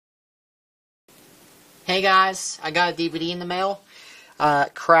Hey guys, I got a DVD in the mail.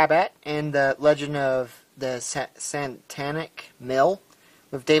 Crabette and the Legend of the Satanic Mill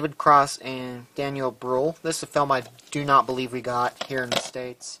with David Cross and Daniel Bruhl. This is a film I do not believe we got here in the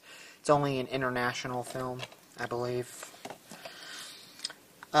States. It's only an international film, I believe.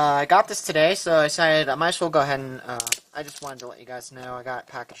 I got this today, so I decided I might as well go ahead and, I just wanted to let you guys know I got it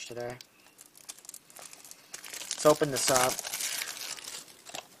packaged today. Let's open this up.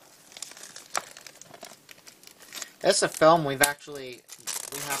 This is a film we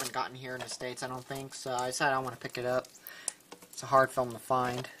haven't gotten here in the States, I don't think, so I decided I want to pick it up. It's a hard film to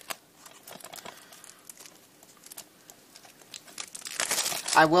find.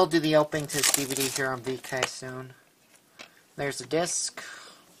 I will do the opening to this DVD here on VK soon. There's the disc.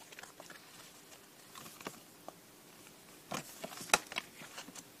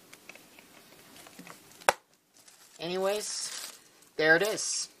 Anyways, there it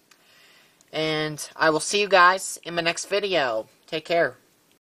is. And I will see you guys in my next video. Take care.